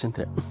 jag hoppas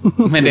inte det.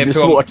 Men det blir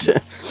svårt.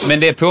 Men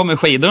det är på med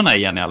skidorna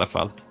igen i alla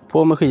fall.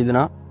 På med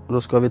skidorna.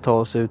 Då ska vi ta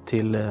oss ut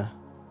till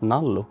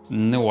Nallo?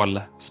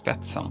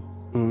 Nålspetsen.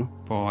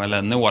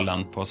 Eller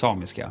nålen på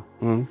samiska.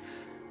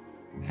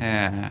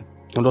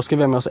 Och då ska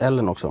vi ha med oss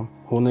Ellen också.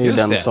 Hon är ju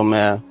den som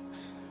är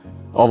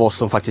av oss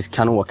som faktiskt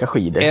kan åka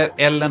skidor.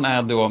 Ellen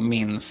är då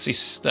min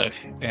syster.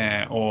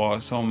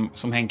 Och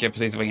som Henke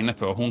precis var inne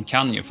på, hon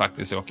kan ju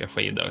faktiskt åka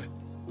skidor.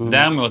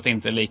 Däremot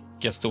inte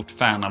lika stort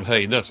fan av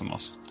höjder som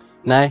oss.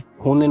 Nej,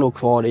 hon är nog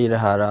kvar i det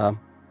här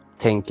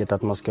tänket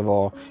att man ska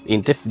vara, det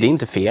är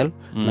inte fel,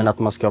 men att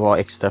man ska vara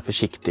extra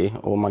försiktig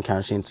och man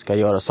kanske inte ska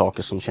göra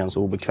saker som känns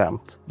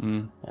obekvämt.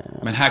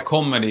 Men här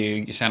kommer det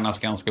ju kännas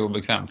ganska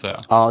obekvämt, tror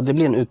jag. Ja, det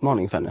blir en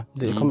utmaning för henne.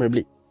 Det kommer det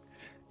bli.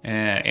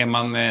 Är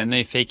man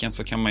nyfiken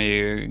så kan man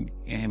ju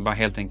bara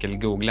helt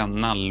enkelt googla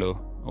Nallo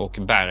och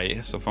berg,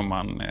 så får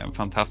man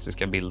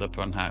fantastiska bilder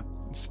på den här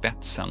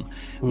spetsen.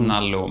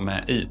 Nallo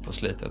med y på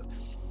slutet.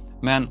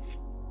 Men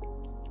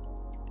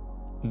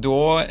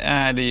då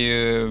är det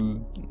ju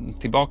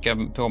tillbaka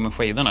på med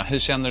skidorna. Hur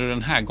känner du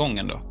den här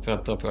gången då för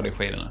att dra på dig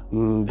skidorna?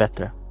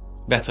 Bättre.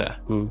 Bättre?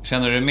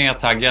 Känner du dig mer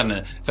taggad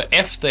nu? För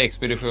efter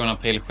Expedition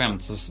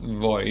Aprilskämt så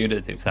var ju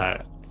det typ så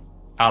här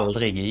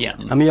aldrig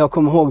igen. Ja, men jag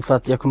kommer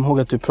ihåg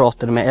att du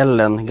pratade med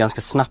Ellen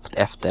ganska snabbt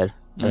efter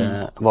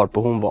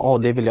varpå hon var,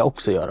 det vill jag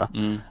också göra.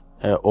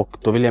 Och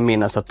då vill jag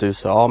minnas att du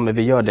sa, men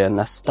vi gör det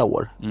nästa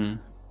år.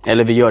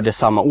 Eller vi gör det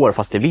samma år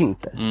fast det är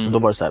vinter. Och då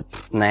var det så här,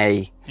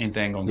 nej,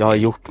 inte en gång. Jag har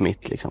gjort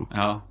mitt liksom.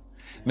 Ja.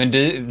 Men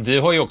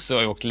du har ju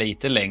också åkt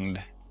lite längd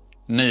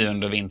nu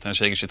under vintern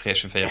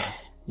 2023-2024.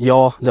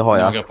 Ja, det har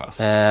jag.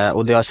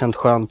 Och det har känt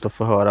skönt att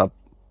få höra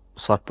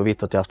svart på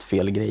vitt att jag haft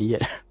fel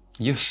grejer.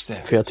 Just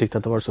det. För jag tyckte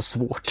att det var så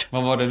svårt.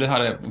 Vad var det du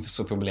hade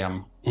så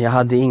problem? Jag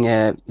hade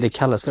det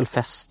kallas väl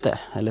fäste,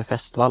 eller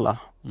fästvalla.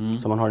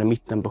 Som man har i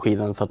mitten på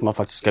skidan för att man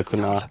faktiskt ska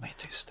kunna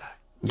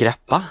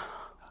greppa.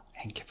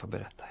 Henke får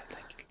berätta helt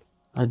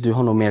enkelt. Du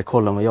har nog mer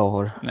koll än vad jag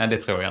har. Nej, det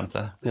tror jag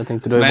inte. Jag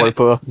tänkte du har varit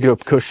på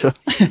gruppkurser.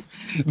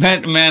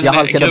 men jag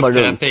halkade bara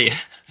runt.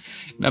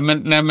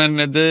 Nej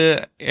men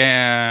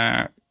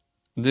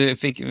du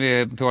fick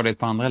på dig ett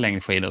par andra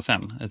längdskidor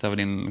sen utöver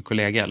din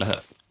kollega, eller hur?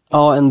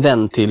 Ja, en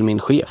vän till min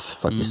chef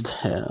faktiskt.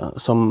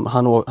 Som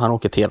han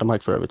åker till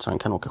Telemark för övrigt, så han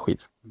kan åka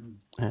skidor.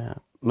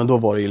 Men då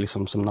var det ju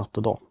liksom som natt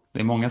och dag. Det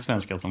är många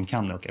svenskar som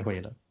kan åka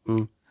skidor.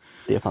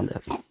 Det är fan det.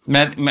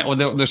 Men och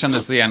då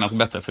kändes det genast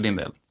bättre för din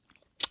del?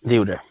 Det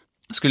gjorde det.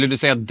 Skulle du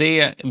säga att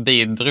det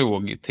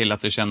bidrog till att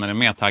du känner dig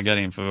mer taggad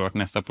inför vårt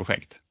nästa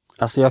projekt?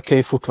 Alltså jag kan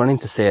ju fortfarande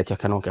inte säga att jag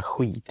kan åka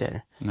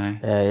skidor.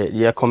 Nej.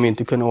 Jag kommer ju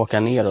inte kunna åka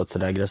neråt så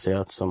där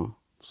grasserat som...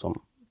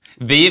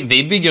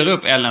 Vi bygger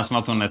upp Ellen som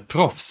att hon är ett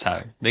proffs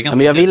här. Det är ganska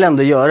men jag vill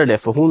ändå göra det,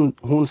 för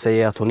hon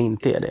säger att hon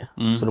inte är det.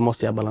 Så då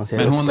måste jag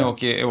balansera upp det. Men hon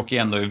åker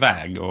ändå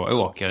iväg och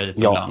åker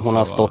utomlands. Ja, hon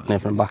har stått ner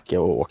för en backe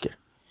och åker.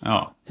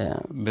 Ja,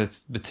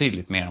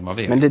 betydligt mer än vad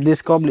vi gör. Men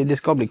det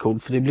ska bli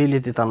coolt, för det blir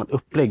lite ett annat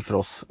upplägg för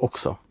oss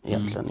också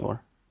egentligen i år.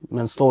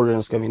 Men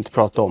storyn ska vi inte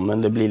prata om,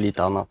 men det blir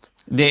lite annat.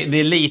 Det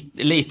är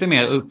lite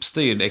mer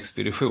uppstyrd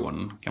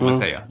expedition kan man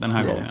säga den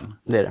här gången.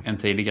 Det är det. Än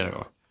tidigare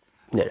år.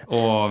 Det är det.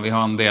 Och vi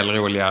har en del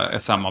roliga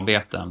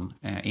samarbeten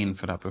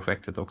inför det här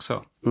projektet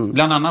också.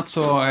 Bland annat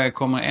så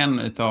kommer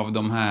en av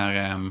de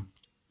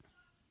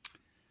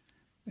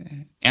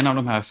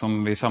här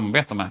som vi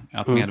samarbetar med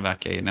att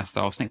medverka i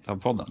nästa avsnitt av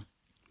podden.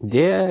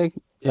 Det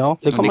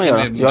kommer man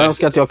göra. Jag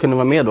önskar att jag kunde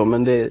vara med då,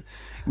 men det...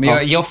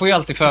 Men jag får ju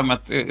alltid för mig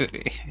att,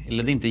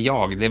 eller det är inte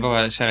jag, det är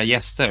våra kära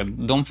gäster.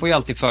 De får ju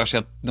alltid för sig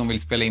att de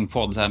vill spela in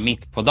podd så här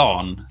mitt på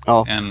dagen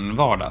en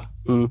vardag.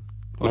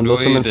 Men då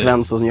som en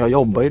Svensson, jag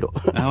jobbar ju då.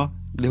 Ja,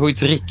 du har ju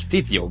ett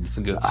riktigt jobb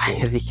för Guds skull.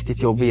 Nej,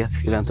 riktigt jobb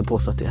skulle jag inte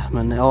påstå att det är.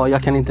 Men ja,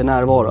 jag kan inte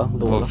närvara.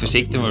 Var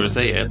försiktig med vad du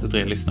säger,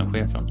 1-3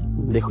 lyssnarchefen.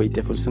 Det skiter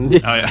jag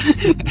fullständigt. Ja.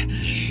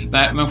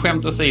 Nej, men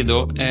skämt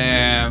åsido,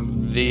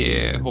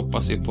 vi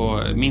hoppas ju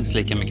på minst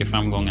lika mycket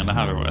framgångar det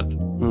här året.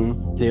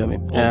 Det gör vi.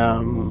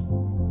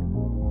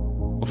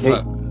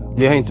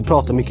 Vi har ju inte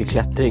pratat mycket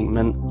klättring,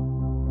 men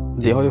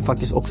det har ju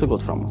faktiskt också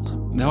gått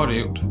framåt. Det har det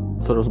gjort.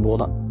 För oss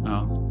båda.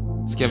 Ja.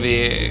 Ska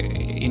vi,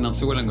 innan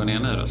solen går ner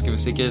nu då, ska vi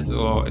sticka ut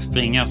och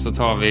springa, så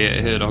tar vi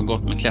hur det har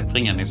gått med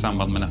klättringen i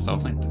samband med nästa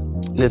avsnitt.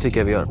 Det tycker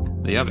jag vi gör.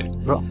 Det gör vi.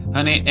 Bra.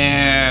 Hörrni,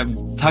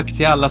 tack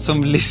till alla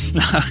som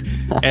lyssnar.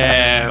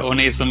 Och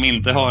ni som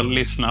inte har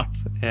lyssnat.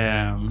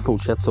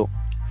 Fortsätt så.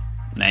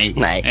 Nej.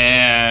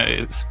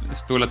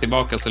 Spola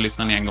tillbaka så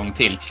lyssnar ni en gång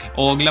till.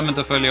 Och glöm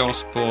inte att följa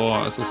oss på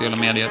sociala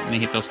medier. Ni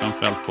hittar oss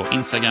framförallt på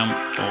Instagram.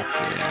 Och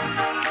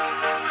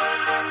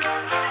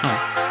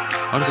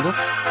ha det så gott.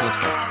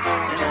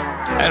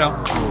 Hej då.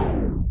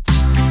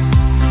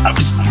 I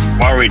was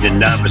worried and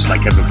nervous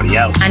like everybody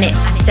else. And it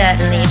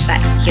certainly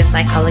affects your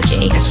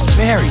psychology. It's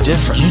very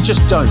different. You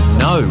just don't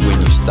know when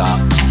you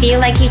start. I feel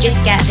like you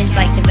just get this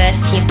like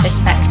diversity of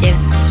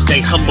perspectives.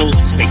 Stay humble,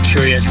 stay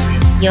curious.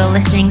 You're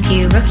listening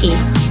to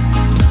ROOKIIS.